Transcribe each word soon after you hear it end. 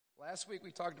Last week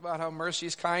we talked about how mercy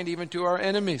is kind even to our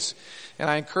enemies. And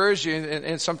I encourage you,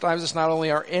 and sometimes it's not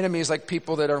only our enemies, like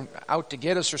people that are out to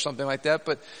get us or something like that,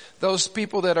 but those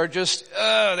people that are just,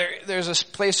 there's a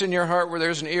place in your heart where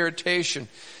there's an irritation.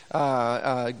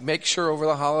 Make sure over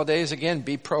the holidays, again,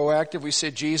 be proactive. We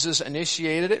said Jesus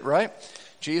initiated it, right?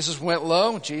 Jesus went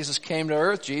low. Jesus came to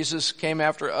earth. Jesus came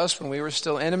after us when we were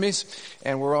still enemies.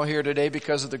 And we're all here today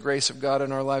because of the grace of God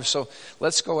in our lives. So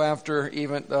let's go after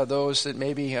even those that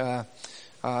maybe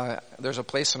there's a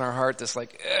place in our heart that's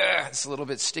like, it's a little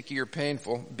bit sticky or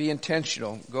painful. Be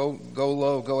intentional. Go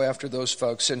low. Go after those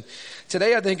folks. And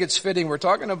today I think it's fitting. We're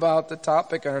talking about the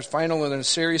topic, our final in the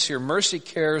series here, Mercy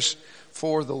Cares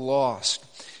for the Lost.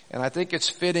 And I think it's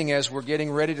fitting as we're getting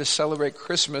ready to celebrate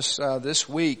Christmas this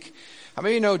week. How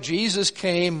many of you know Jesus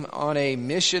came on a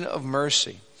mission of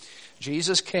mercy?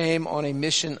 Jesus came on a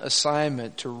mission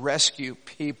assignment to rescue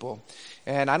people.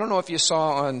 And I don't know if you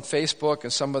saw on Facebook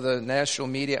and some of the national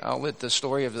media outlet the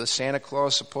story of the Santa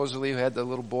Claus supposedly who had the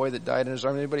little boy that died in his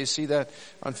arms. Anybody see that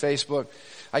on Facebook?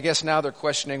 I guess now they're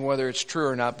questioning whether it's true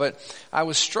or not. But I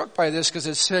was struck by this because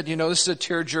it said, this is a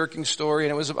tear-jerking story.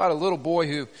 And it was about a little boy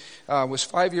who was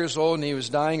 5 years old and he was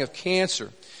dying of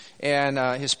cancer.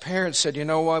 And his parents said, you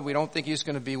know what, we don't think he's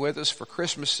going to be with us for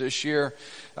Christmas this year.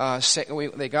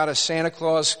 They got a Santa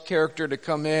Claus character to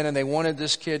come in, and they wanted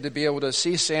this kid to be able to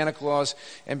see Santa Claus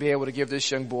and be able to give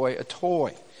this young boy a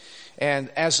toy.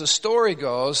 And as the story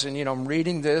goes, and I'm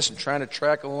reading this and trying to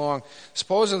track along,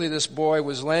 supposedly this boy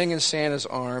was laying in Santa's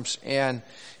arms, and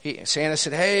Santa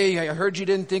said, hey, I heard you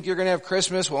didn't think you're going to have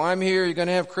Christmas. Well, I'm here. You're going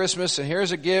to have Christmas, and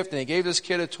here's a gift. And he gave this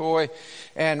kid a toy.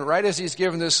 And right as he's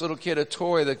giving this little kid a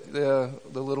toy, the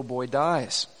little boy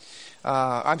dies.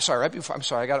 I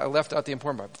left out the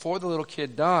important part. Before the little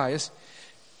kid dies,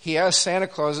 he asks Santa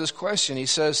Claus this question. He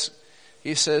says,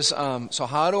 so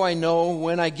how do I know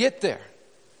when I get there?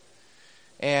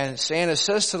 And Santa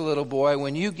says to the little boy,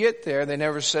 when you get there, they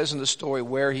never says in the story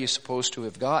where he's supposed to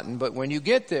have gotten, but when you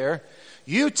get there,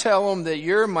 you tell them that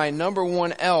you're my number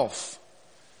one elf,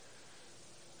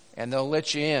 and they'll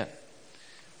let you in.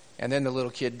 And then the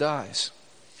little kid dies.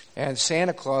 And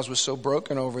Santa Claus was so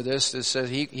broken over this that said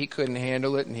he couldn't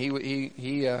handle it, and he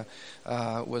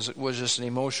was just an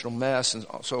emotional mess and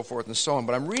so forth and so on.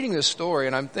 But I'm reading this story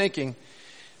and I'm thinking,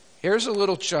 here's a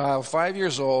little child, 5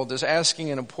 years old, that's asking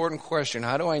an important question.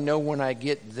 How do I know when I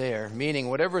get there? Meaning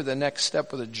whatever the next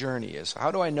step of the journey is.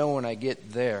 How do I know when I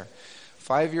get there?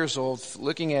 5 years old,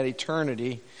 looking at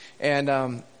eternity. And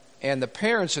the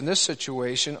parents in this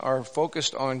situation are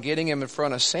focused on getting him in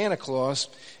front of Santa Claus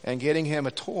and getting him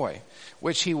a toy,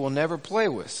 which he will never play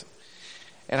with.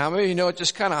 And how many of you know it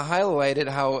just kind of highlighted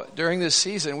how during this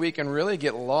season we can really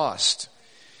get lost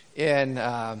in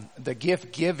the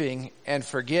gift giving and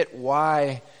forget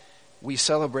why we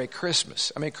celebrate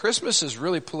Christmas. I mean, Christmas is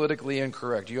really politically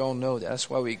incorrect. You all know that. That's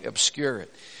why we obscure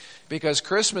it. Because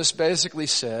Christmas basically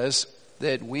says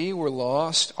that we are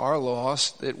lost,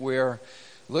 that we're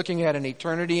looking at an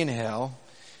eternity in hell,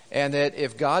 and that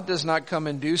if God does not come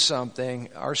and do something,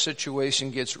 our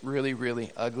situation gets really,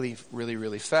 really ugly, really,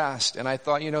 really fast. And I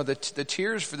thought, the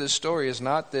tears for this story is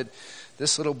not that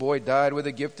this little boy died with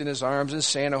a gift in his arms and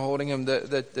Santa holding him.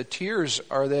 The tears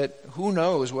are that who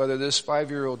knows whether this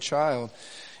 5-year-old child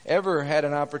ever had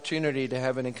an opportunity to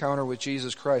have an encounter with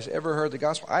Jesus Christ, ever heard the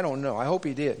gospel. I don't know. I hope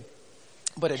he did.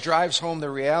 But it drives home the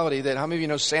reality that how many of you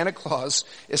know Santa Claus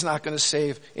is not going to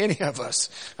save any of us,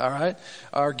 all right?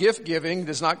 Our gift giving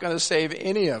is not going to save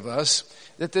any of us.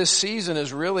 That this season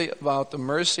is really about the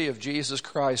mercy of Jesus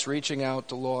Christ reaching out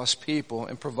to lost people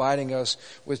and providing us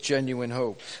with genuine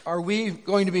hope. Are we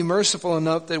going to be merciful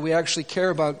enough that we actually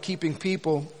care about keeping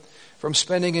people from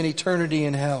spending an eternity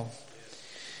in hell?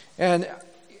 And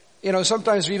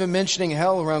sometimes even mentioning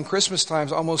hell around Christmas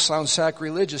times almost sounds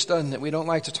sacrilegious, doesn't it? We don't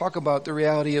like to talk about the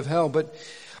reality of hell. But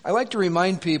I like to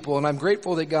remind people, and I'm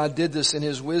grateful that God did this in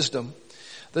His wisdom,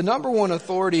 the number one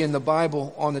authority in the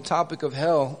Bible on the topic of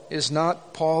hell is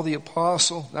not Paul the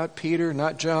Apostle, not Peter,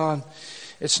 not John.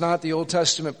 It's not the Old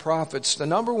Testament prophets. The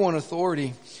number one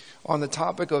authority on the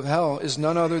topic of hell is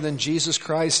none other than Jesus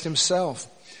Christ Himself.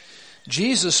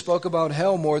 Jesus spoke about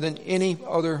hell more than any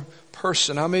other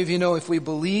person. How many of you know if we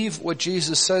believe what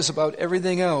Jesus says about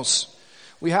everything else,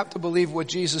 we have to believe what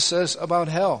Jesus says about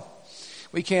hell.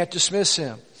 We can't dismiss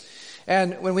Him.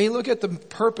 And when we look at the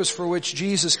purpose for which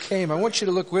Jesus came, I want you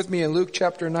to look with me in Luke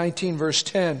chapter 19, verse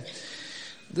 10.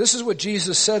 This is what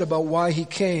Jesus said about why He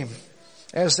came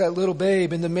as that little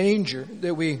babe in the manger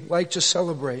that we like to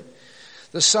celebrate.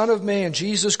 The Son of Man,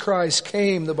 Jesus Christ,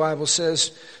 came, the Bible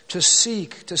says, to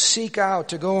seek out,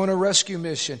 to go on a rescue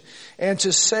mission, and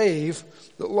to save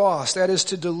the lost. That is,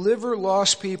 to deliver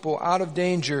lost people out of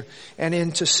danger and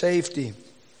into safety.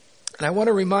 And I want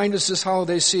to remind us this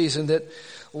holiday season that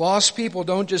lost people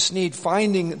don't just need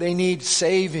finding, they need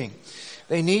saving.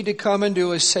 They need to come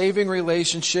into a saving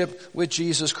relationship with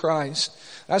Jesus Christ.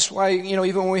 That's why,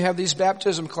 even when we have these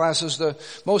baptism classes, the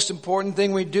most important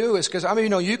thing we do is because,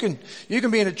 you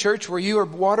can be in a church where you are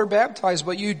water baptized,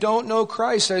 but you don't know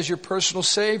Christ as your personal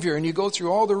Savior, and you go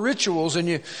through all the rituals, and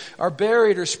you are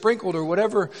buried or sprinkled or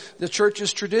whatever the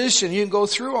church's tradition. You can go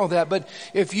through all that, but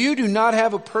if you do not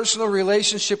have a personal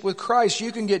relationship with Christ,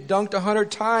 you can get dunked 100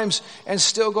 times and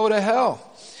still go to hell.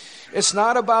 It's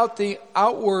not about the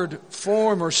outward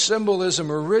form or symbolism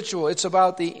or ritual. It's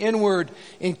about the inward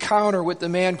encounter with the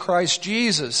man Christ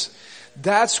Jesus.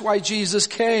 That's why Jesus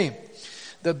came.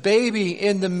 The baby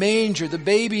in the manger, the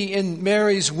baby in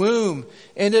Mary's womb,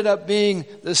 ended up being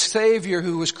the Savior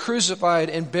who was crucified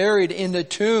and buried in the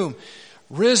tomb,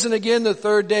 risen again the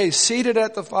third day, seated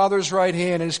at the Father's right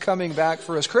hand, and is coming back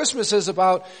for us. Christmas is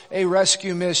about a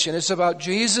rescue mission. It's about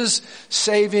Jesus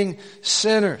saving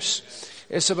sinners.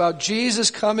 It's about Jesus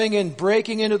coming and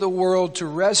breaking into the world to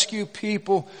rescue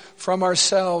people from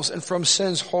ourselves and from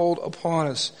sin's hold upon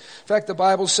us. In fact, the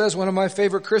Bible says, one of my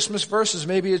favorite Christmas verses,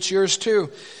 maybe it's yours too,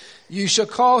 you shall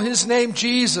call his name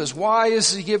Jesus. Why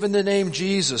is he given the name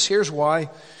Jesus? Here's why.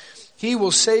 He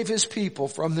will save his people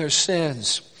from their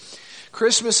sins.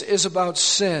 Christmas is about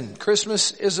sin.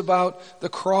 Christmas is about the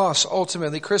cross,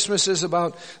 ultimately. Christmas is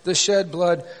about the shed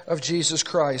blood of Jesus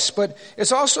Christ. But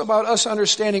it's also about us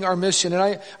understanding our mission. And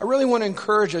I really want to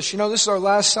encourage us. This is our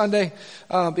last Sunday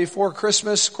before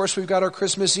Christmas. Of course, we've got our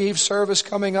Christmas Eve service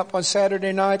coming up on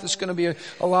Saturday night. It's going to be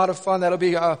a lot of fun. That'll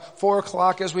be 4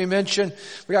 o'clock, as we mentioned.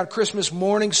 We got Christmas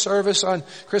morning service on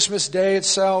Christmas Day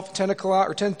itself, 10 o'clock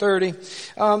or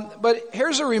 10:30. But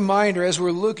here's a reminder as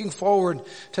we're looking forward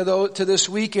to this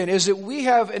weekend, is that we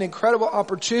have an incredible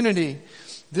opportunity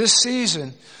this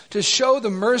season to show the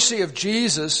mercy of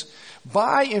Jesus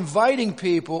by inviting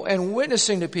people and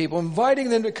witnessing to people,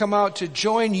 inviting them to come out to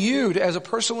join you as a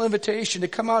personal invitation to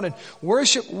come out and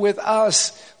worship with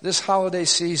us this holiday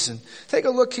season. Take a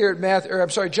look here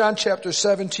at John chapter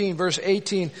 17, verse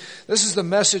 18. This is the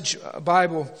Message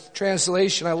Bible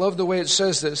translation. I love the way it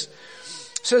says this.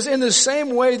 It says, in the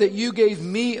same way that you gave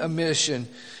me a mission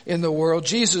in the world,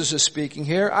 Jesus is speaking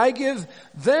here, I give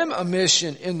them a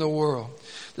mission in the world.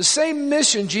 The same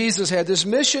mission Jesus had, this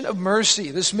mission of mercy,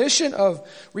 this mission of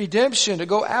redemption, to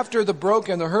go after the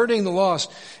broken, the hurting, the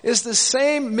lost, is the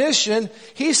same mission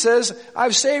he says,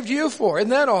 I've saved you for. Isn't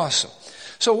that awesome?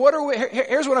 So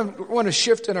here's what I want to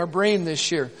shift in our brain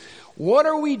this year. What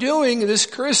are we doing this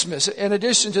Christmas in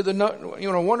addition to the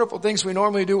wonderful things we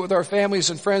normally do with our families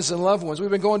and friends and loved ones? We've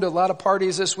been going to a lot of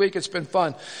parties this week. It's been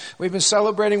fun. We've been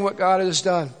celebrating what God has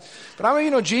done.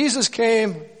 But Jesus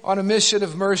came on a mission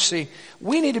of mercy.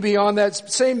 We need to be on that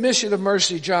same mission of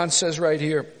mercy, John says right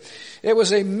here. It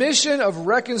was a mission of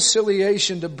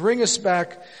reconciliation to bring us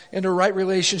back into right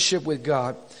relationship with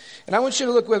God. And I want you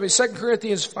to look with me. 2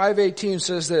 Corinthians 5:18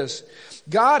 says this.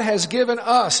 God has given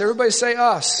us, everybody say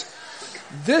us,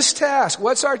 this task.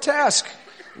 What's our task?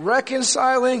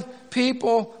 Reconciling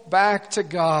people back to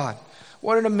God.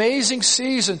 What an amazing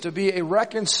season to be a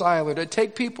reconciler, to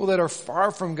take people that are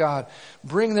far from God,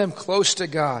 bring them close to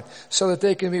God so that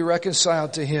they can be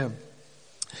reconciled to Him.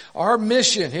 Our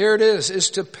mission, here it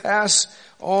is to pass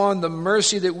on the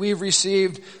mercy that we've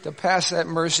received, to pass that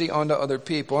mercy on to other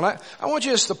people. And I want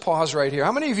you just to pause right here.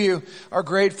 How many of you are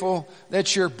grateful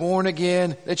that you're born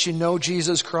again, that you know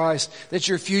Jesus Christ, that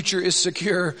your future is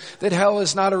secure, that hell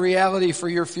is not a reality for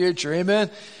your future? Amen?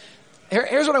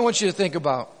 Here's what I want you to think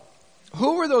about.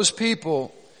 Who were those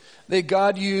people that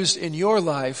God used in your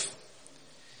life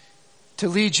to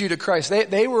lead you to Christ?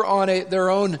 They were on their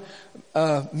own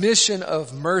mission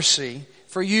of mercy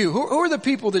for you. Who are the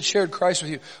people that shared Christ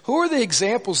with you? Who are the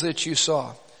examples that you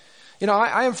saw?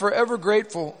 I am forever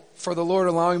grateful for the Lord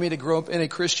allowing me to grow up in a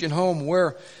Christian home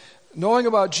where knowing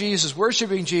about Jesus,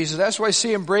 worshiping Jesus. That's why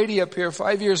seeing Brady up here,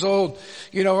 5 years old,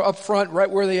 up front, right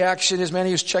where the action is, man,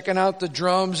 he was checking out the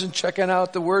drums and checking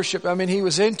out the worship. He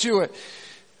was into it.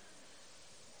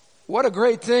 What a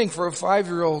great thing for a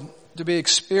 5-year-old to be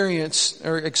experienced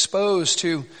or exposed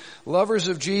to lovers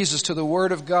of Jesus, to the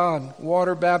Word of God,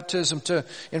 water baptism, to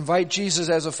invite Jesus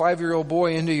as a 5-year-old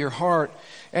boy into your heart,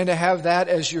 and to have that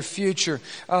as your future,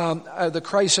 the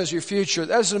Christ as your future.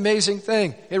 That's an amazing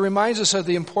thing. It reminds us of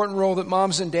the important role that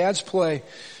moms and dads play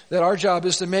that our job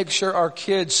is to make sure our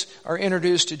kids are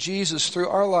introduced to Jesus through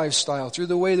our lifestyle, through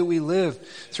the way that we live,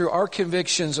 through our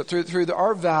convictions, through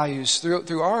our values,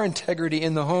 through our integrity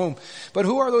in the home. But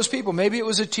who are those people? Maybe it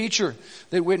was a teacher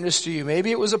that witnessed to you.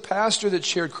 Maybe it was a pastor that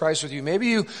shared Christ with you. Maybe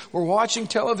you were watching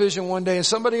television one day and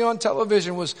somebody on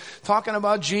television was talking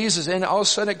about Jesus, and all of a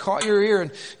sudden it caught your ear,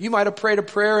 and you might have prayed a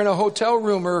prayer in a hotel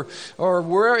room or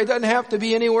where. It doesn't have to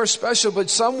be anywhere special, but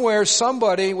somewhere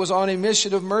somebody was on a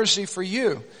mission of mercy for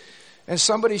you. And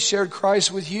somebody shared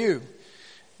Christ with you.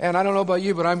 And I don't know about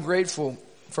you, but I'm grateful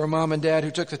for mom and dad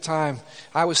who took the time.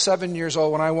 I was 7 years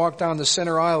old when I walked down the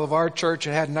center aisle of our church.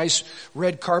 It had a nice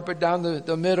red carpet down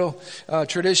the middle,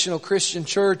 traditional Christian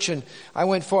church. And I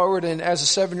went forward, and as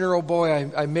a 7-year-old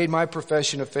boy, I made my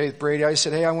profession of faith, Brady. I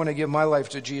said, hey, I want to give my life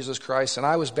to Jesus Christ. And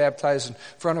I was baptized in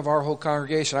front of our whole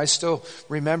congregation. I still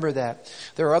remember that.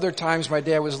 There are other times my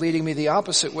dad was leading me the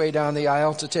opposite way down the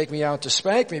aisle to take me out to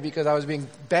spank me because I was being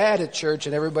bad at church,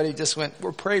 and everybody just went,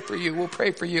 we'll pray for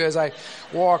you as I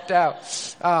walked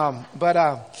out. But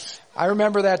I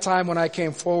remember that time when I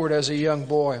came forward as a young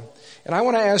boy. And I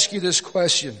want to ask you this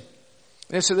question.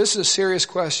 And so this is a serious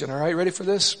question, all right? Ready for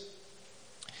this?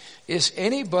 Is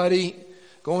anybody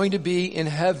going to be in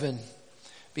heaven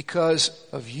because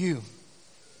of you?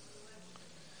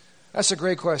 That's a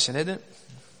great question, isn't it?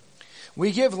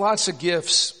 We give lots of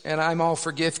gifts, and I'm all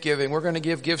for gift giving. We're going to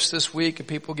give gifts this week, and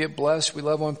people get blessed. We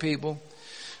love on people.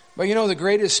 But you know, the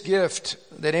greatest gift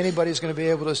that anybody's going to be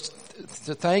able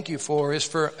to thank you for is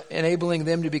for enabling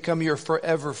them to become your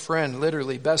forever friend,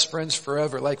 literally, best friends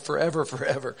forever, like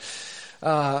forever.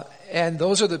 And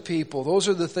those are the people, those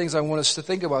are the things I want us to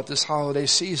think about this holiday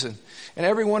season. And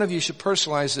every one of you should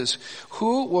personalize this.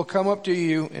 Who will come up to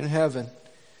you in heaven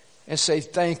and say,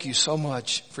 thank you so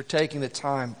much for taking the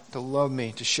time to love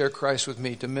me, to share Christ with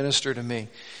me, to minister to me.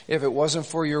 If it wasn't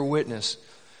for your witness,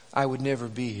 I would never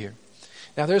be here.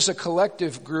 Now there's a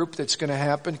collective group that's going to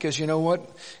happen because you know what?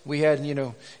 We had,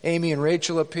 Amy and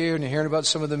Rachel up here and you're hearing about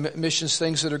some of the missions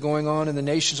things that are going on in the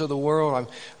nations of the world.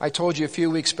 I told you a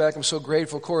few weeks back, I'm so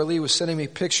grateful. Cora Lee was sending me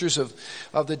pictures of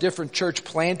the different church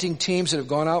planting teams that have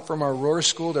gone out from our Roar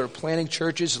School that are planting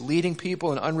churches, leading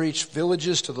people in unreached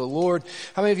villages to the Lord.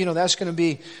 How many of you know that's going to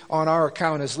be on our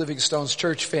account as Living Stones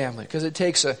church family? Because it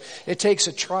takes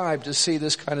a tribe to see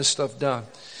this kind of stuff done.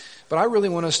 But I really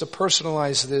want us to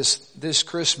personalize this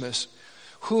Christmas.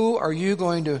 Who are you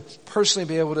going to personally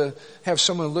be able to have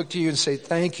someone look to you and say,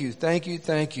 thank you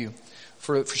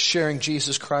for sharing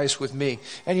Jesus Christ with me.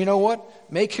 And you know what?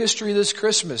 Make history this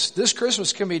Christmas. This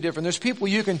Christmas can be different. There's people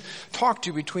you can talk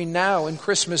to between now and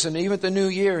Christmas and even the new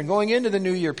year and going into the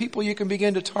new year. People you can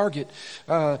begin to target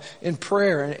in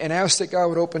prayer and ask that God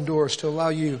would open doors to allow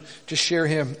you to share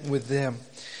Him with them.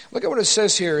 Look at what it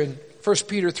says here in 1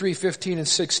 Peter 3:15 and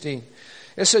 16.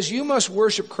 It says, you must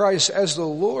worship Christ as the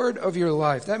Lord of your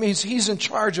life. That means He's in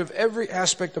charge of every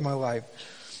aspect of my life.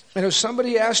 And if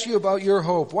somebody asks you about your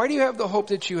hope, why do you have the hope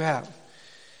that you have?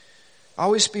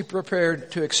 Always be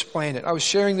prepared to explain it. I was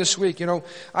sharing this week,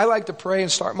 I like to pray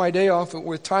and start my day off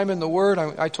with time in the Word.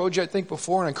 I told you, I think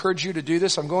before, and I encourage you to do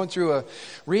this. I'm going through a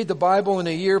read the Bible in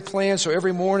a year plan. So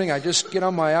every morning I just get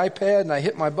on my iPad and I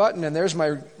hit my button and there's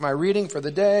my reading for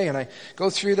the day. And I go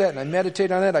through that and I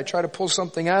meditate on it. I try to pull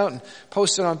something out and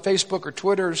post it on Facebook or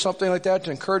Twitter or something like that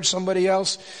to encourage somebody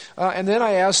else. And then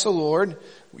I ask the Lord,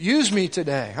 use me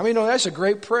today. I mean, that's a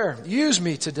great prayer. Use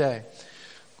me today.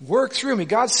 Work through me.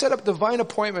 God set up divine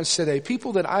appointments today.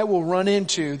 People that I will run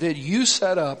into that you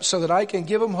set up so that I can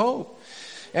give them hope.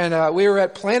 And we were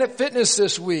at Planet Fitness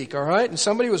this week, all right? And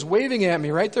somebody was waving at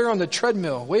me right there on the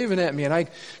treadmill, waving at me. And I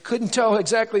couldn't tell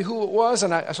exactly who it was.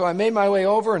 And so I made my way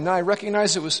over and I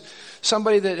recognized it was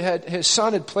somebody that his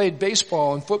son had played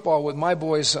baseball and football with my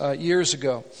boys years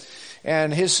ago.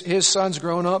 And his son's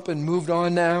grown up and moved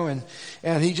on now.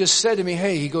 And he just said to me,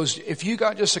 hey, he goes, if you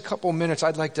got just a couple minutes,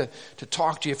 I'd like to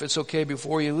talk to you if it's okay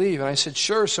before you leave. And I said,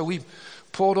 sure. So we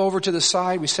pulled over to the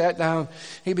side. We sat down.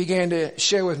 He began to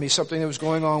share with me something that was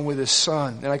going on with his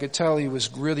son. And I could tell he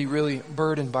was really, really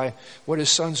burdened by what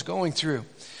his son's going through.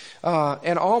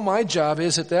 And all my job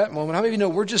is at that moment, how many of you know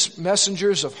we're just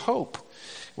messengers of hope?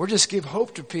 We're just give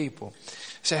hope to people.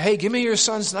 Say, hey, give me your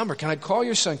son's number. Can I call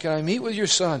your son? Can I meet with your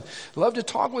son? Love to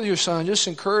talk with your son. Just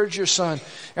encourage your son.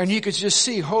 And you could just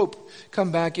see hope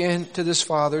come back into this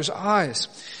father's eyes.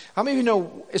 How many of you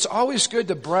know it's always good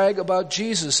to brag about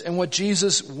Jesus and what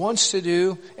Jesus wants to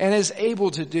do and is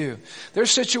able to do? There's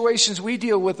situations we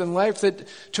deal with in life that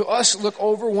to us look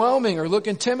overwhelming or look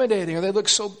intimidating or they look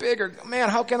so big or, man,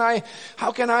 how can I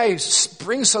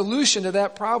bring solution to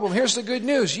that problem? Here's the good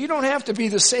news. You don't have to be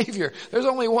the Savior. There's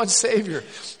only one Savior.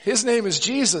 His name is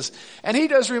Jesus. And He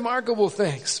does remarkable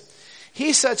things.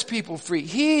 He sets people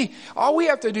free. All we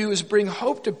have to do is bring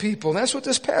hope to people. And that's what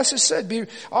this passage said.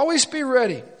 Always be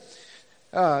ready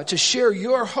to share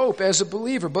your hope as a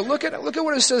believer. But look at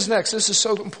what it says next. This is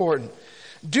so important.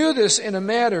 Do this in a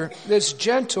manner that's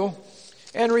gentle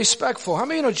and respectful. How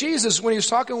many of you know Jesus, when He was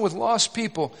talking with lost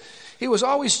people, He was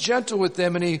always gentle with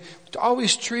them and He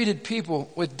always treated people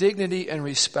with dignity and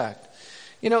respect.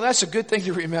 You know, that's a good thing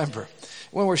to remember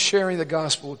when we're sharing the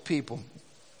gospel with people.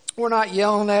 We're not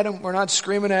yelling at them. We're not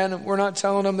screaming at them. We're not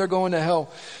telling them they're going to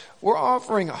hell. We're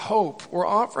offering hope. We're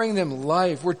offering them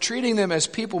life. We're treating them as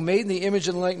people made in the image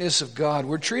and likeness of God.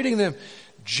 We're treating them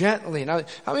gently. Now,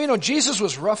 I mean, you know, Jesus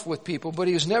was rough with people, but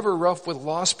He was never rough with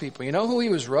lost people. You know who He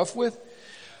was rough with?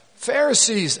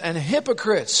 Pharisees and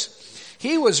hypocrites.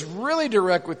 He was really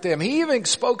direct with them. He even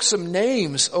spoke some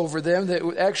names over them that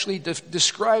would actually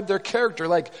describe their character,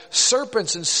 like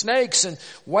serpents and snakes and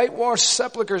whitewashed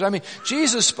sepulchres. I mean,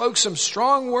 Jesus spoke some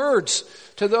strong words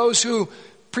to those who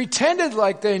pretended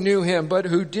like they knew Him, but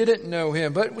who didn't know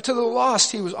Him. But to the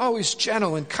lost, He was always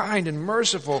gentle and kind and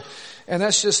merciful. And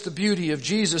that's just the beauty of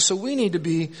Jesus. So we need to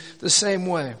be the same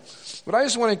way. But I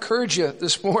just want to encourage you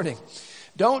this morning.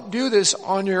 Don't do this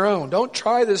on your own. Don't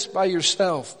try this by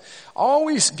yourself.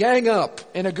 Always gang up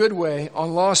in a good way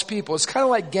on lost people. It's kind of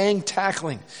like gang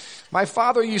tackling. My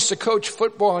father used to coach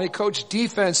football and he coached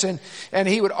defense and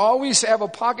he would always have a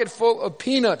pocket full of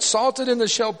peanuts, salted in the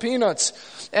shell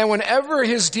peanuts. And whenever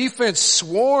his defense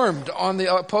swarmed on the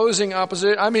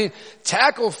opposite,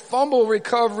 tackle, fumble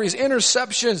recoveries,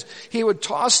 interceptions, he would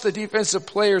toss the defensive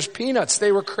players peanuts.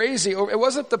 They were crazy. It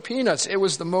wasn't the peanuts, it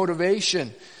was the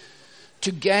motivation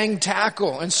to gang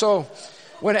tackle. And so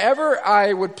whenever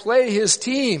I would play his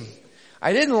team,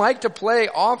 I didn't like to play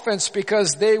offense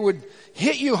because they would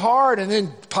hit you hard and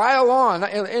then pile on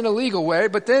in a legal way.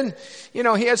 But then, you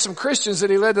know, he had some Christians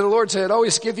that he led to the Lord, so he'd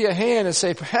always give you a hand and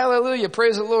say, hallelujah,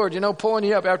 praise the Lord, you know, pulling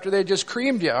you up after they just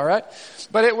creamed you, all right?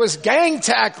 But it was gang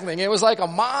tackling. It was like a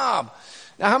mob.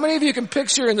 Now, how many of you can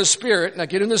picture in the spirit, now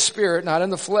get in the spirit, not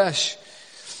in the flesh,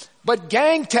 but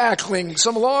gang tackling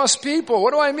some lost people?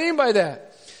 What do I mean by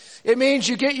that? It means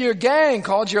you get your gang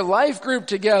called your life group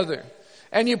together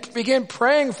and you begin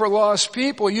praying for lost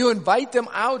people. You invite them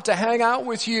out to hang out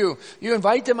with you. You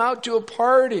invite them out to a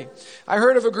party. I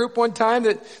heard of a group one time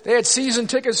that they had season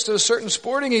tickets to a certain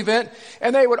sporting event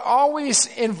and they would always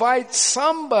invite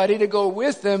somebody to go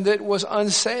with them that was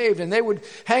unsaved, and they would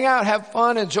hang out, have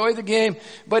fun, enjoy the game.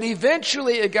 But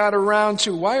eventually it got around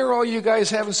to, why are all you guys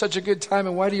having such a good time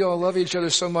and why do you all love each other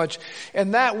so much?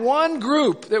 And that one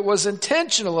group that was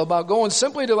intentional about going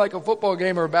simply to like a football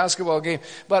game or a basketball game,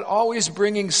 but always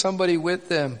bringing somebody with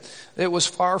them that was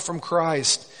far from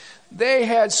Christ, they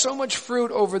had so much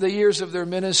fruit over the years of their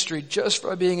ministry just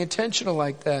by being intentional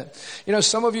like that. You know,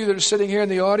 some of you that are sitting here in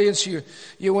the audience,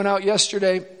 you went out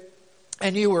yesterday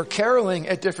and you were caroling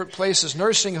at different places,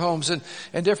 nursing homes and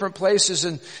different places,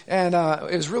 and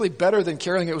it was really better than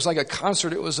caroling. It was like a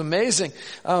concert. It was amazing.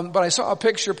 But I saw a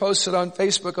picture posted on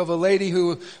Facebook of a lady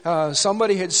who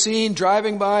somebody had seen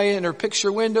driving by in her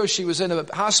picture window. She was in a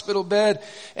hospital bed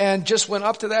and just went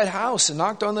up to that house and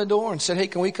knocked on the door and said, hey,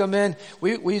 can we come in?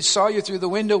 We saw you through the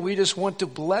window. We just want to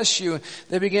bless you.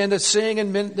 They began to sing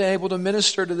and been able to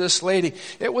minister to this lady.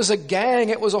 It was a gang.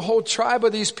 It was a whole tribe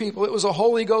of these people. It was a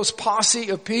Holy Ghost posse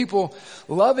of people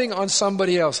loving on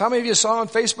somebody else. How many of you saw on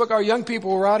Facebook our young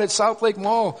people were out at South Lake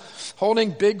Mall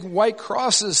holding big white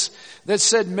crosses that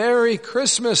said Merry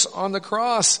Christmas on the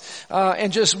cross,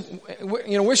 and just,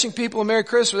 you know, wishing people a Merry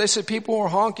Christmas. They said people were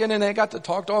honking and they got to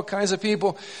talk to all kinds of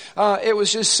people. It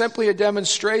was just simply a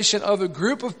demonstration of a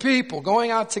group of people going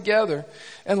out together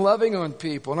and loving on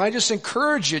people. And I just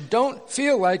encourage you, don't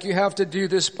feel like you have to do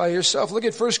this by yourself. Look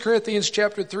at 1 Corinthians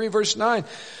chapter 3, verse 9.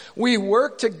 We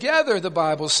work together, the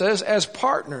Bible says, as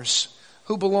partners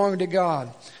who belong to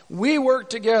God. We work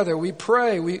together. We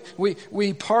pray.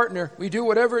 We partner. We do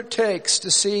whatever it takes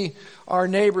to see our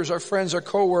neighbors, our friends, our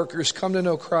coworkers come to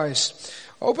know Christ.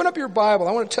 Open up your Bible.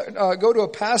 I want to go to a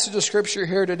passage of Scripture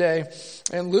here today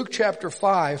in Luke chapter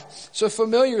 5. It's a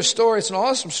familiar story. It's an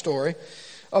awesome story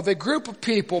of a group of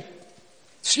people,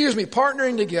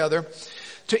 partnering together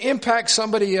to impact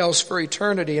somebody else for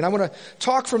eternity. And I want to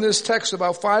talk from this text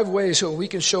about 5 ways that we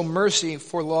can show mercy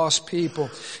for lost people.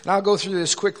 And I'll go through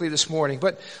this quickly this morning.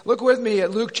 But look with me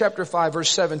at Luke chapter 5,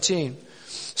 verse 17. It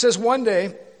says, one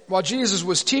day, while Jesus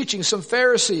was teaching, some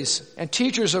Pharisees and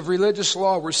teachers of religious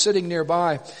law were sitting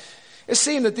nearby. It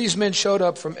seemed that these men showed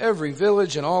up from every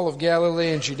village in all of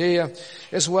Galilee and Judea,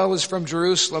 as well as from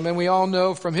Jerusalem. And we all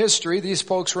know from history, these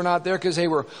folks were not there because they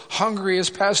were hungry, as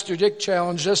Pastor Dick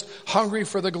challenged us, hungry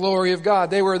for the glory of God.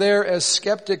 They were there as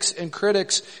skeptics and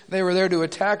critics. They were there to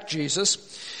attack Jesus.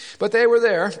 But they were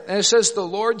there, and it says the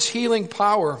Lord's healing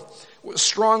power was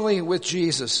strongly with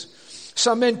Jesus.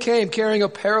 Some men came carrying a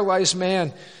paralyzed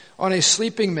man on a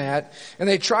sleeping mat, and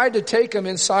they tried to take him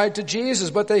inside to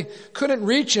Jesus, but they couldn't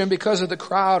reach him because of the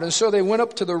crowd. And so they went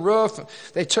up to the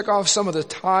roof, they took off some of the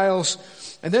tiles,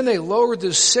 and then they lowered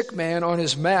this sick man on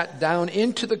his mat down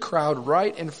into the crowd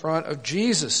right in front of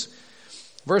Jesus.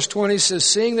 Verse 20 says,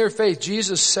 seeing their faith,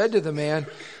 Jesus said to the man,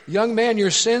 young man,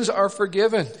 your sins are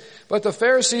forgiven. But the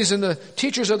Pharisees and the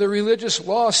teachers of the religious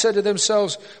law said to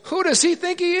themselves, who does he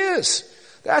think he is?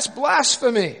 That's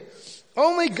blasphemy.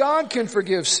 Only God can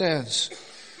forgive sins.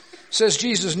 It says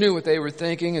Jesus knew what they were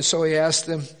thinking, and so he asked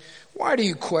them, why do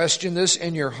you question this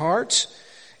in your hearts?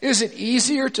 Is it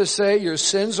easier to say your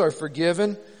sins are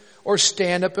forgiven or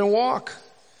stand up and walk?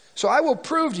 So I will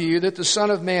prove to you that the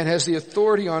Son of Man has the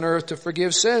authority on earth to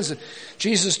forgive sins. And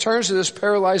Jesus turns to this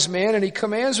paralyzed man and he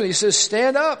commands him. He says,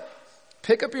 stand up,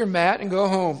 pick up your mat and go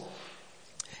home.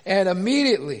 And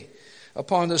immediately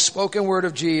upon the spoken word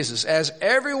of Jesus, as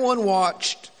everyone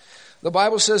watched, the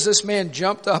Bible says this man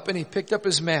jumped up and he picked up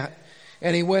his mat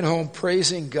and he went home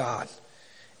praising God.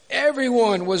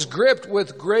 Everyone was gripped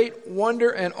with great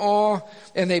wonder and awe,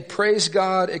 and they praised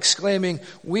God, exclaiming,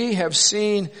 we have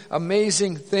seen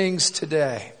amazing things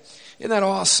today. Isn't that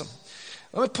awesome?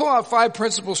 Let me pull out 5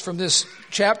 principles from this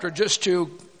chapter just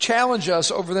to challenge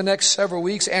us over the next several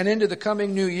weeks and into the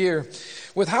coming new year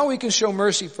with how we can show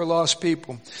mercy for lost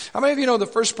people. How many of you know the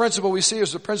first principle we see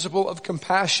is the principle of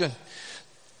compassion?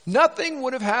 Nothing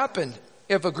would have happened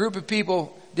if a group of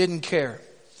people didn't care.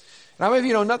 And how many of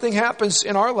you know nothing happens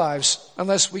in our lives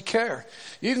unless we care?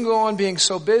 You can go on being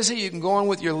so busy, you can go on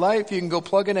with your life, you can go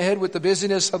plugging ahead with the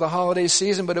busyness of the holiday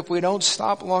season, but if we don't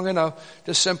stop long enough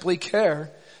to simply care,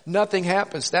 nothing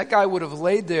happens. That guy would have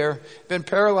laid there, been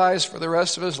paralyzed for the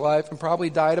rest of his life, and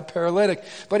probably died a paralytic.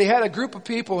 But he had a group of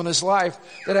people in his life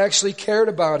that actually cared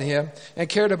about him and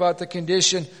cared about the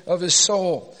condition of his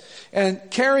soul. And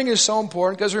caring is so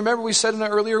important because remember we said in the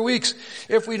earlier weeks,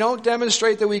 if we don't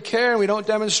demonstrate that we care and we don't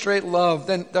demonstrate love,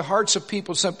 then the hearts of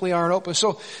people simply aren't open.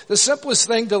 So the simplest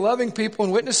thing to loving people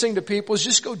and witnessing to people is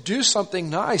just go do something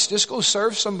nice. Just go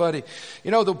serve somebody.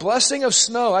 You know, the blessing of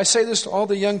snow, I say this to all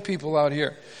the young people out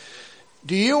here.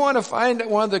 Do you want to find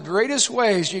one of the greatest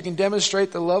ways you can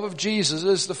demonstrate the love of Jesus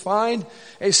is to find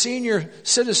a senior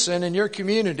citizen in your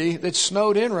community that's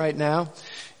snowed in right now,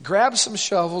 grab some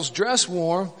shovels, dress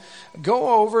warm,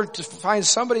 go over to find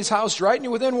somebody's house right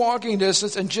within walking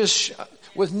distance and just,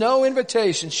 with no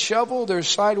invitation, shovel their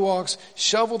sidewalks,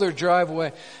 shovel their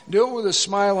driveway, do it with a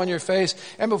smile on your face.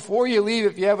 And before you leave,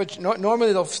 if you have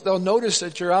normally they'll notice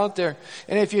that you're out there.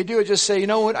 And if you do it, just say, you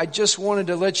know what, I just wanted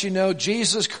to let you know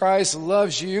Jesus Christ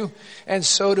loves you and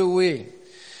so do we.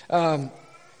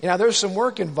 There's some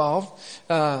work involved,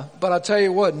 but I'll tell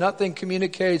you what, nothing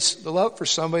communicates the love for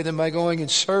somebody than by going and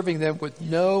serving them with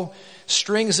no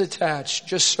strings attached,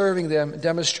 just serving them,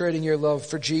 demonstrating your love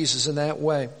for Jesus in that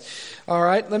way. All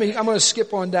right, I'm going to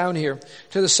skip on down here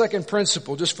to the second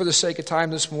principle, just for the sake of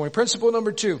time this morning. Principle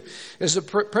number 2 is the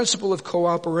principle of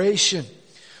cooperation,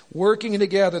 working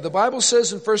together. The Bible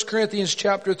says in 1 Corinthians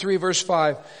chapter 3, verse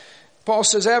 5, Paul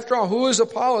says, after all, who is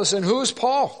Apollos and who is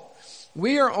Paul?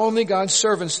 We are only God's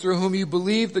servants through whom you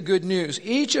believe the good news.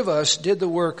 Each of us did the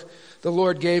work the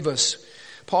Lord gave us.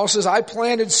 Paul says, I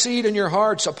planted seed in your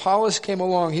hearts. Apollos came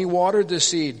along. He watered the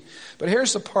seed. But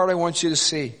here's the part I want you to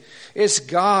see. It's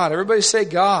God. Everybody say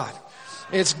God.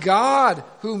 It's God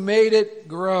who made it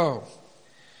grow.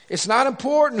 It's not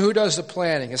important who does the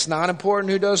planting. It's not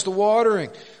important who does the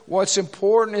watering. What's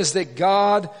important is that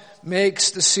God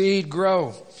makes the seed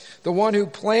grow. The one who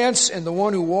plants and the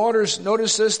one who waters,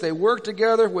 notice this, they work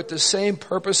together with the same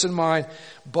purpose in mind.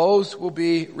 Both will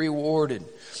be rewarded.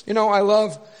 You know, I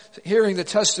love hearing the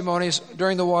testimonies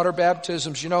during the water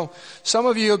baptisms. You know, some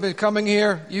of you have been coming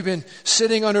here, you've been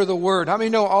sitting under the Word. How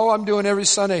many know all I'm doing every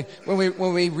Sunday when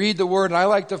we read the Word, and I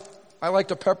like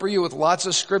to pepper you with lots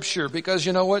of Scripture because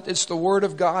you know what? It's the Word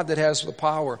of God that has the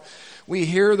power. We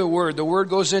hear the Word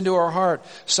goes into our heart.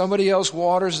 Somebody else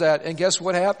waters that, and guess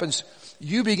what happens?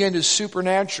 You begin to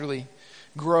supernaturally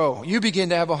grow. You begin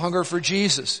to have a hunger for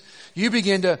Jesus. You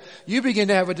begin to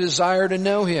have a desire to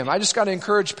know Him. I just got to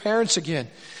encourage parents again.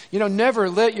 Never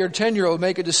let your 10-year-old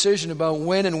make a decision about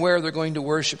when and where they're going to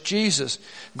worship Jesus.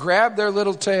 Grab their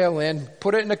little tail end,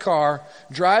 put it in the car,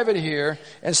 drive it here,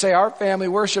 and say, our family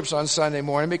worships on Sunday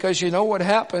morning, because you know what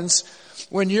happens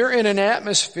when you're in an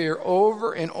atmosphere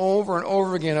over and over and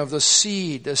over again of the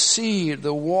seed,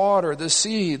 the water, the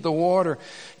seed, the water.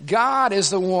 God is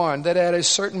the one that at a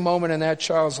certain moment in that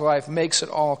child's life makes it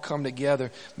all come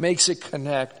together, makes it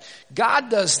connect. God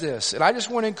does this. And I just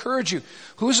want to encourage you.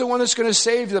 Who's the one that's going to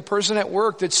save the person at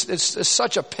work that's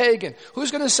such a pagan?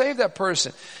 Who's going to save that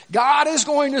person? God is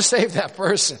going to save that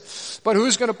person. But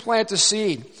who's going to plant the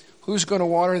seed? Who's going to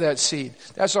water that seed?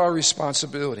 That's our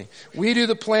responsibility. We do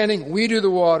the planting, we do the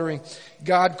watering.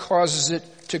 God causes it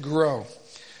to grow.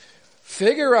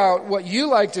 Figure out what you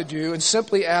like to do and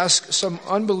simply ask some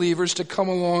unbelievers to come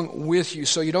along with you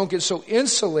so you don't get so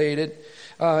insulated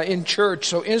in church,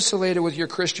 so insulated with your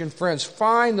Christian friends.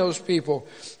 Find those people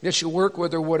that you work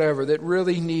with or whatever that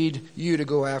really need you to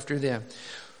go after them.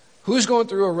 Who's going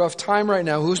through a rough time right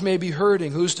now? Who's maybe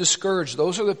hurting? Who's discouraged?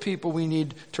 Those are the people we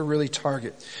need to really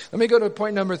target. Let me go to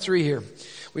point number 3 here.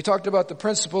 We talked about the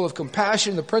principle of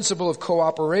compassion, the principle of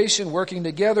cooperation, working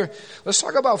together. Let's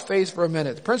talk about faith for a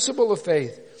minute. The principle of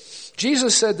faith.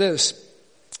 Jesus said this,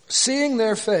 seeing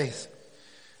their faith,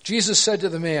 Jesus said to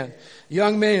the man,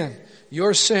 young man,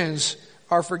 your sins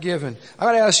are forgiven. I'm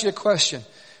going to ask you a question.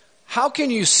 How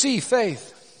can you see faith?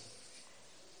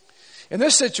 In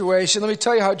this situation, let me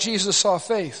tell you how Jesus saw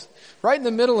faith. Right in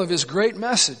the middle of His great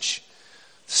message,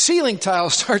 ceiling tile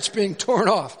starts being torn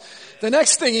off. The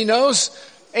next thing He knows,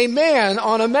 a man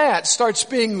on a mat starts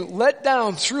being let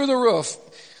down through the roof,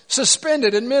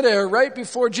 suspended in midair right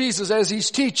before Jesus as He's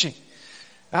teaching.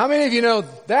 How many of you know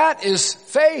that is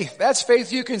faith? That's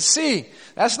faith you can see.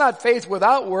 That's not faith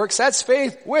without works. That's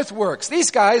faith with works.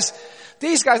 These guys,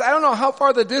 I don't know how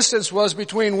far the distance was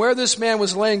between where this man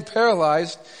was laying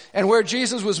paralyzed and where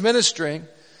Jesus was ministering.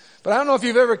 But I don't know if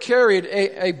you've ever carried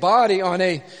a body on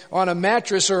a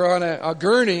mattress or on a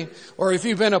gurney, or if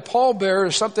you've been a pallbearer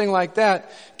or something like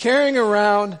that. Carrying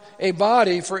around a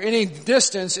body for any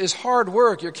distance is hard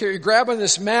work. You're grabbing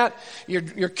this mat,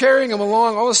 you're carrying them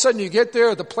along. All of a sudden you get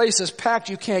there, the place is packed,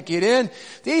 you can't get in.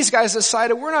 These guys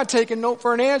decided, we're not taking no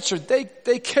for an answer. They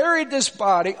carried this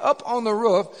body up on the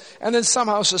roof and then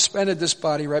somehow suspended this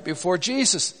body right before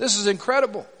Jesus. This is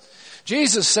incredible.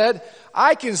 Jesus said,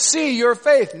 I can see your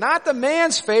faith. Not the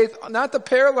man's faith, not the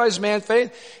paralyzed man's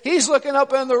faith. He's looking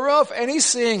up on the roof and he's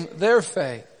seeing their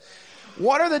faith.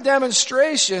 What are the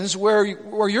demonstrations where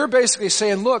you're basically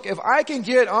saying, look, if I can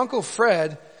get Uncle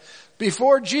Fred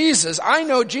before Jesus, I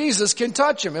know Jesus can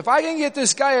touch him. If I can get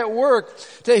this guy at work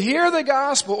to hear the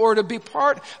gospel or to be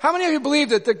part, how many of you believe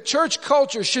that the church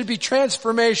culture should be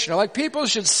transformational? Like people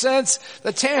should sense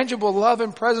the tangible love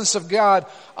and presence of God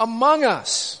among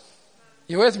us.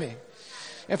 You with me?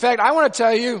 In fact, I want to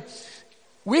tell you,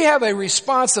 we have a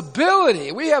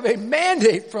responsibility, we have a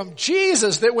mandate from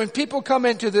Jesus that when people come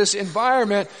into this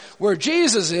environment where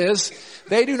Jesus is,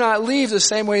 they do not leave the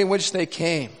same way in which they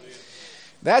came.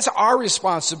 That's our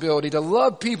responsibility, to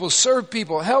love people, serve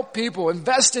people, help people,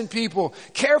 invest in people,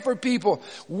 care for people,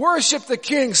 worship the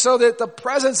King so that the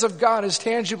presence of God is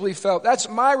tangibly felt. That's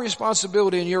my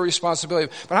responsibility and your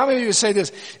responsibility. But how many of you say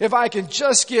this? If I can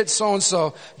just get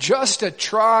so-and-so just to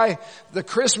try the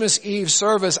Christmas Eve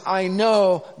service, I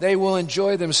know they will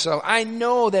enjoy themselves. I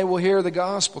know they will hear the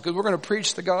gospel because we're going to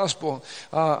preach the gospel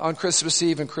on Christmas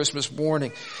Eve and Christmas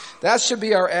morning. That should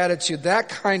be our attitude, that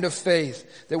kind of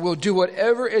faith that will do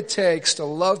whatever it takes to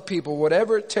love people,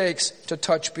 whatever it takes to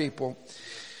touch people.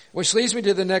 Which leads me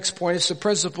to the next point. It's the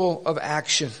principle of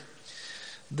action.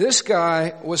 This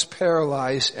guy was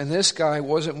paralyzed and this guy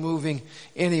wasn't moving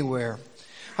anywhere.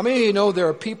 How many of you know there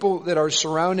are people that are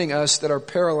surrounding us that are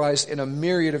paralyzed in a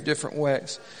myriad of different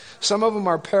ways? Some of them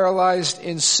are paralyzed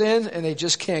in sin and they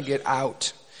just can't get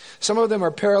out. Some of them are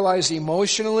paralyzed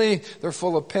emotionally. They're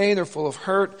full of pain. They're full of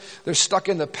hurt. They're stuck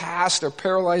in the past. They're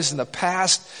paralyzed in the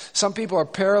past. Some people are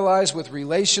paralyzed with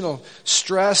relational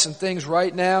stress and things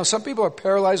right now. Some people are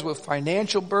paralyzed with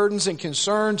financial burdens and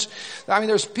concerns. I mean,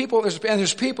 there's people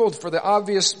for the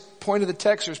obvious point of the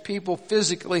text. There's people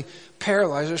physically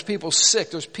paralyzed. There's people sick.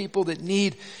 There's people that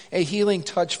need a healing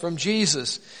touch from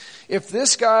Jesus. If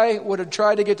this guy would have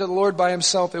tried to get to the Lord by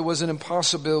himself, it was an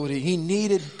impossibility. He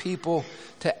needed people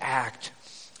to act.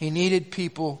 He needed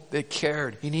people that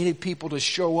cared. He needed people to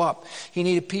show up. He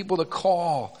needed people to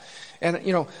call. And,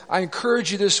 I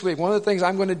encourage you this week. One of the things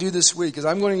I'm going to do this week is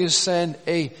I'm going to send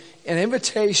an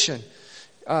invitation.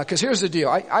 Because here's the deal.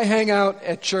 I hang out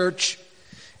at church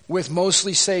with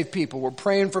mostly saved people. We're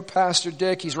praying for Pastor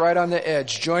Dick. He's right on the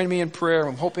edge. Join me in prayer.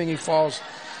 I'm hoping he falls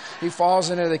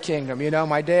into the kingdom. You know,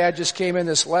 my dad just came in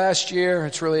this last year.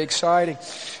 It's really exciting.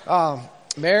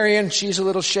 Marion, she's a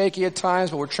little shaky at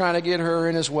times, but we're trying to get her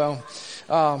in as well.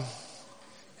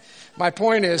 My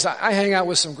point is, I hang out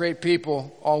with some great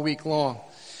people all week long,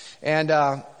 and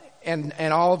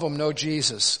all of them know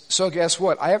Jesus. So guess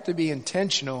what? I have to be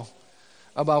intentional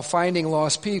about finding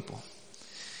lost people.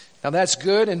 Now that's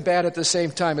good and bad at the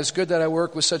same time. It's good that I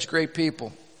work with such great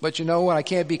people. But you know what? I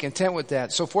can't be content with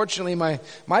that. So fortunately,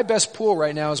 my best pool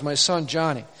right now is my son,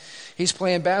 Johnny. He's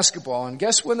playing basketball. And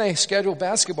guess when they schedule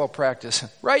basketball practice?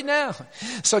 Right now.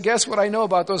 So guess what I know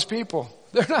about those people?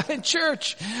 They're not in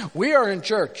church. We are in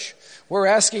church. We're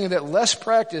asking that less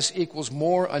practice equals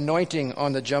more anointing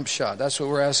on the jump shot. That's what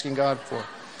we're asking God for.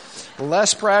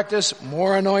 Less practice,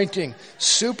 more anointing.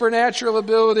 Supernatural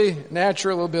ability,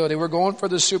 natural ability. We're going for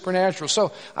the supernatural.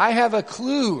 So I have a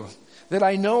clue that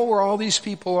I know where all these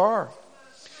people are.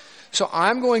 So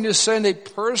I'm going to send a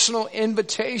personal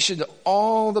invitation to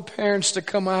all the parents to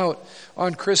come out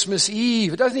on Christmas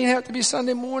Eve. It doesn't even have to be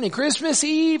Sunday morning. Christmas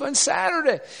Eve on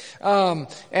Saturday.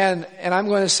 And I'm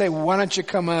going to say, why don't you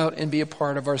come out and be a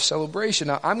part of our celebration?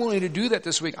 Now, I'm going to do that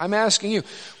this week. I'm asking you,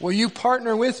 will you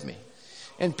partner with me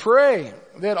and pray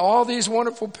that all these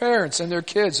wonderful parents and their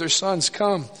kids, their sons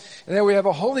come. And then we have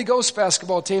a Holy Ghost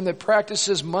basketball team that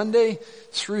practices Monday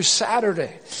through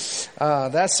Saturday.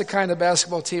 That's the kind of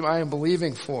basketball team I am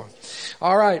believing for.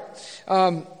 All right.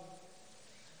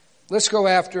 Let's go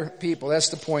after people. That's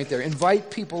the point there.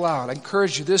 Invite people out. I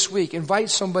encourage you this week,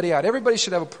 invite somebody out. Everybody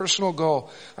should have a personal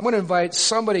goal. I'm going to invite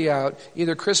somebody out,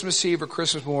 either Christmas Eve or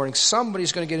Christmas morning.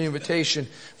 Somebody's going to get an invitation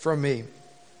from me.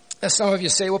 As some of you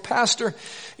say, well, Pastor,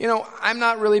 you know, I'm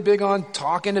not really big on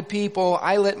talking to people.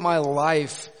 I let my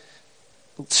life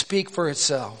speak for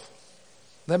itself.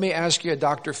 Let me ask you a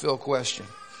Dr. Phil question.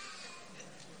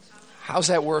 How's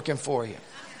that working for you?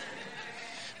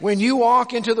 When you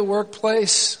walk into the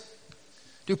workplace,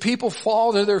 do people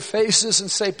fall to their faces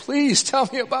and say, please tell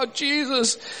me about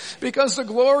Jesus? Because the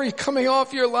glory coming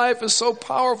off your life is so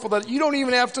powerful that you don't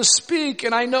even have to speak.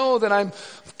 And I know that I'm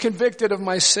convicted of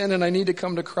my sin and I need to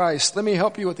come to Christ. Let me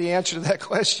help you with the answer to that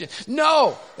question.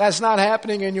 No, that's not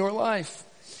happening in your life.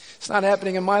 It's not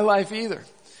happening in my life either.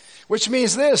 Which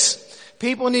means this,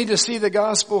 people need to see the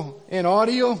gospel in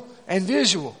audio and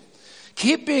visual.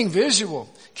 Keep being visual.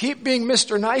 Keep being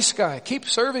Mr. Nice Guy. Keep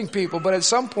serving people. But at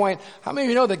some point, how many of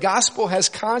you know the gospel has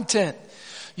content?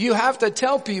 You have to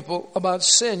tell people about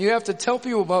sin. You have to tell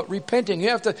people about repenting. You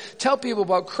have to tell people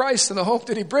about Christ and the hope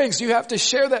that He brings. You have to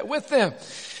share that with them.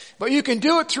 But you can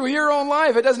do it through your own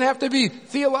life. It doesn't have to be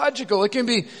theological. It can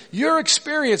be your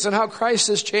experience and how Christ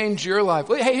has changed your life.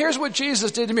 Hey, here's what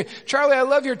Jesus did to me. Charlie, I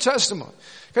love your testimony.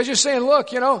 Because you're saying,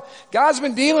 look, you know, God's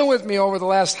been dealing with me over the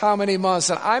last how many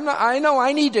months, and I know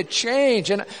I need to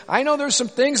change, and I know there's some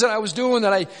things that I was doing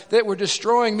that were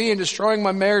destroying me and destroying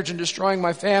my marriage and destroying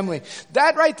my family.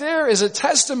 That right there is a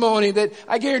testimony that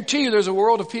I guarantee you there's a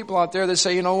world of people out there that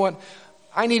say, you know what?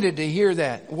 I needed to hear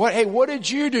that. What did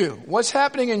you do? What's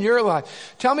happening in your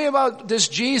life? Tell me about this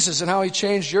Jesus and how He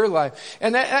changed your life.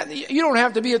 And that you don't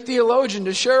have to be a theologian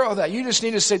to share all that. You just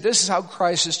need to say, this is how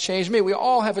Christ has changed me. We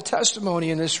all have a testimony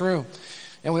in this room.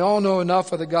 And we all know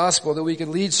enough of the gospel that we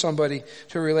can lead somebody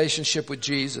to a relationship with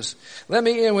Jesus. Let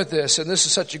me end with this, and this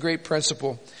is such a great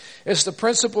principle. It's the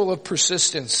principle of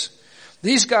persistence.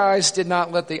 These guys did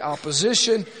not let the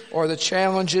opposition or the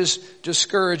challenges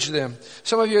discourage them.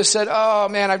 Some of you have said, oh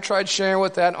man, I've tried sharing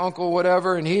with that uncle,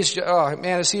 whatever, and oh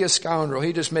man, is he a scoundrel?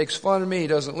 He just makes fun of me. He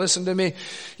doesn't listen to me.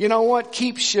 You know what?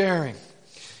 Keep sharing.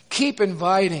 Keep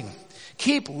inviting.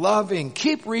 Keep loving.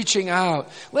 Keep reaching out.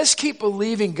 Let's keep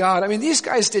believing God. I mean, these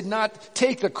guys did not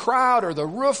take the crowd or the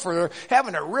roof or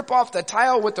having to rip off the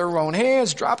tile with their own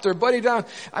hands, drop their buddy down.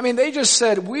 I mean, they just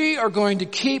said, we are going to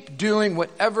keep doing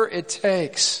whatever it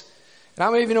takes. And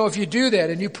I don't even know if you do that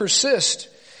and you persist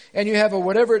and you have a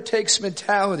whatever it takes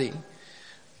mentality.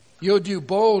 You'll do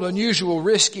bold, unusual,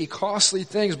 risky, costly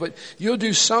things, but you'll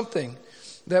do something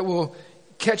that will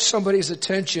catch somebody's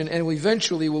attention and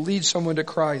eventually will lead someone to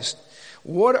Christ.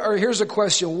 Here's a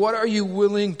question. What are you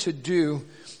willing to do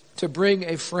to bring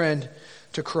a friend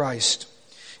to Christ?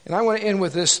 And I want to end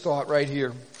with this thought right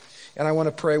here. And I want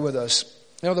to pray with us.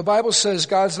 Now the Bible says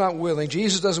God's not willing.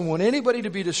 Jesus doesn't want anybody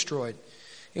to be destroyed.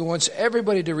 He wants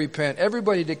everybody to repent,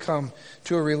 everybody to come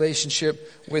to a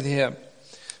relationship with Him.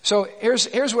 So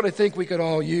here's what I think we could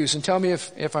all use. And tell me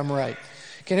if I'm right.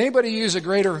 Can anybody use a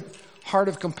greater heart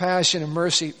of compassion and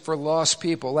mercy for lost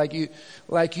people, like you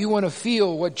want to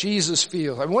feel what Jesus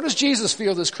feels. I mean, what does Jesus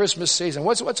feel this Christmas season?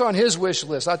 What's on his wish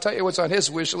list? I'll tell you what's on his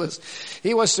wish list.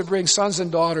 He wants to bring sons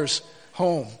and daughters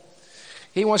home.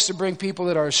 He wants to bring people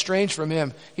that are estranged from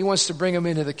him. He wants to bring them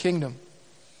into the kingdom.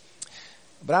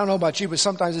 But I don't know about you, but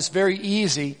sometimes it's very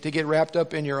easy to get wrapped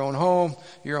up in your own home,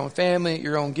 your own family,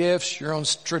 your own gifts, your own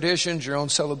traditions, your own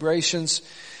celebrations.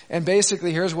 And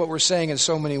basically, here's what we're saying in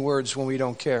so many words when we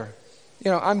don't care.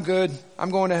 You know, I'm good. I'm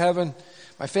going to heaven.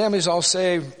 My family's all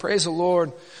saved. Praise the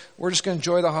Lord. We're just going to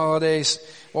enjoy the holidays.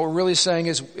 What we're really saying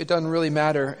is it doesn't really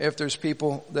matter if there's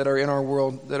people that are in our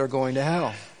world that are going to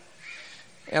hell.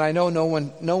 And I know no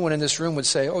one in this room would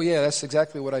say, oh yeah, that's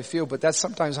exactly what I feel, but that's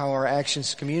sometimes how our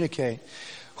actions communicate.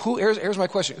 Here's my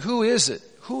question. Who is it?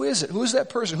 Who is it? Who's that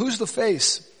person? Who's the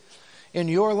face in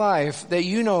your life that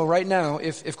you know right now,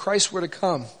 if Christ were to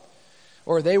come,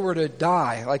 or they were to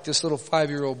die, like this little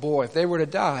 5-year-old boy, if they were to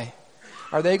die,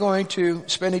 are they going to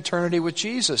spend eternity with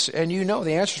Jesus? And you know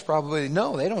the answer is probably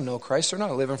no. They don't know Christ. They're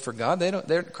not living for God.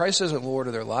 Christ isn't Lord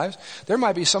of their lives. There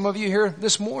might be some of you here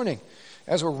this morning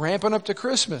as we're ramping up to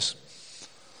Christmas.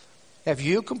 Have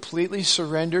you completely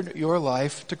surrendered your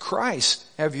life to Christ?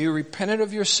 Have you repented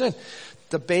of your sin?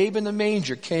 The babe in the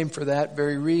manger came for that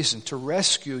very reason, to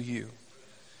rescue you.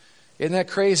 Isn't that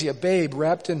crazy? A babe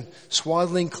wrapped in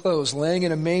swaddling clothes, laying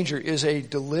in a manger, is a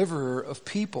deliverer of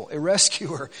people, a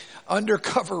rescuer,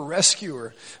 undercover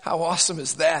rescuer. How awesome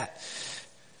is that?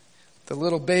 The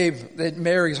little babe that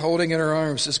Mary's holding in her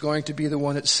arms is going to be the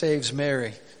one that saves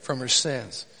Mary from her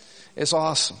sins. It's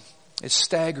awesome. It's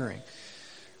staggering.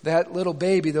 That little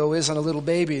baby, though, isn't a little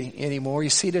baby anymore.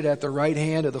 He's seated at the right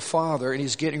hand of the Father, and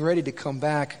he's getting ready to come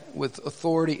back with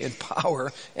authority and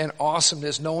power and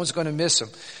awesomeness. No one's going to miss him.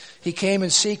 He came in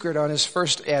secret on his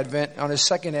first advent. On his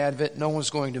second advent, no one's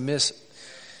going to miss it.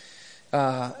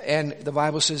 And the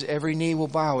Bible says every knee will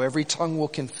bow, every tongue will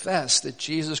confess that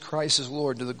Jesus Christ is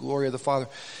Lord, to the glory of the Father.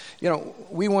 You know,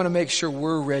 we want to make sure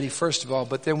we're ready, first of all,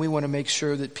 but then we want to make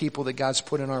sure that people that God's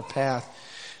put in our path,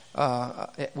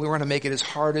 we want to make it as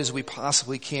hard as we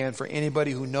possibly can for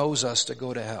anybody who knows us to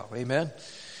go to hell. Amen?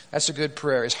 That's a good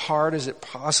prayer. As hard as it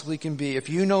possibly can be. If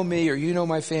you know me or you know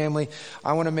my family,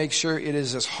 I want to make sure it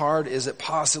is as hard as it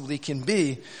possibly can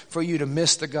be for you to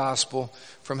miss the gospel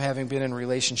from having been in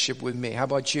relationship with me. How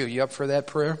about you? You up for that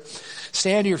prayer?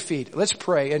 Stand to your feet. Let's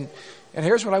pray. And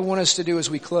here's what I want us to do as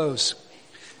we close.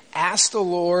 Ask the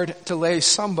Lord to lay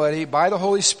somebody, by the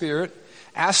Holy Spirit,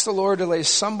 ask the Lord to lay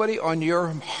somebody on your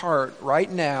heart right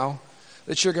now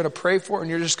that you're going to pray for, and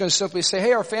you're just going to simply say,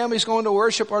 hey, our family's going to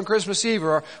worship on Christmas Eve,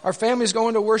 or our family's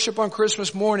going to worship on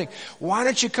Christmas morning. Why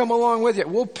don't you come along with it?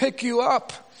 We'll pick you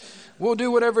up. We'll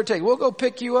do whatever it takes. We'll go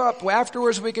pick you up.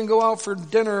 Afterwards, we can go out for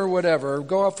dinner or whatever, or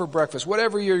go out for breakfast,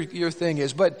 whatever your thing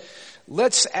is. But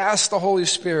let's ask the Holy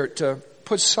Spirit to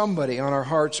put somebody on our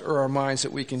hearts or our minds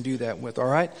that we can do that with, all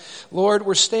right? Lord,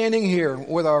 we're standing here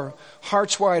with our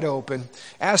hearts wide open,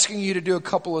 asking you to do a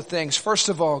couple of things. First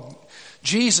of all,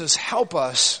 Jesus, help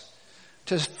us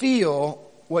to feel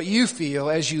what you feel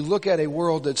as you look at a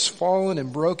world that's fallen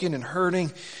and broken and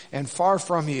hurting and far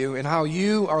from you, and how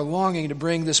you are longing to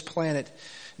bring this planet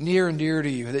near and dear to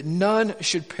you, that none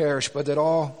should perish, but that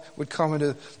all would come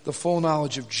into the full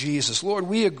knowledge of Jesus. Lord,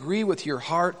 we agree with your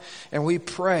heart, and we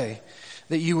pray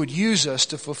that you would use us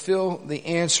to fulfill the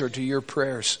answer to your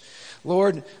prayers.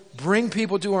 Lord, bring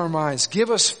people to our minds.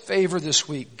 Give us favor this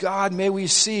week. God, may we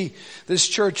see this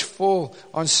church full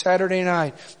on Saturday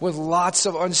night with lots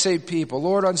of unsaved people.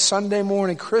 Lord, on Sunday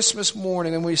morning, Christmas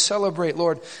morning, and we celebrate,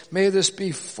 Lord, may this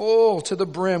be full to the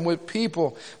brim with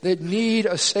people that need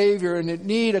a Savior and that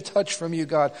need a touch from you,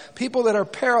 God. People that are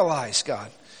paralyzed,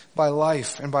 God, by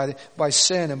life and by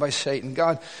sin and by Satan.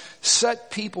 God,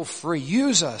 set people free.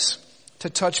 Use us to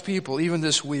touch people even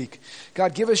this week.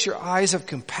 God, give us your eyes of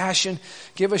compassion.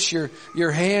 Give us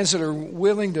your hands that are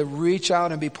willing to reach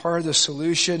out and be part of the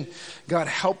solution. God,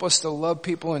 help us to love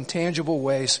people in tangible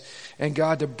ways. And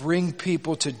God, to bring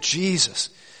people to Jesus,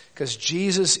 because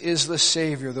Jesus is the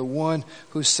Savior, the one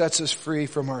who sets us free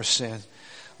from our sin.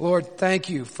 Lord, thank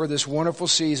you for this wonderful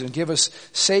season. Give us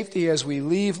safety as we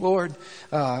leave, Lord.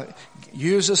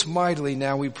 Use us mightily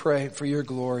now, we pray, for your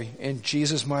glory. In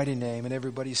Jesus' mighty name. And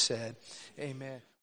everybody said, amen.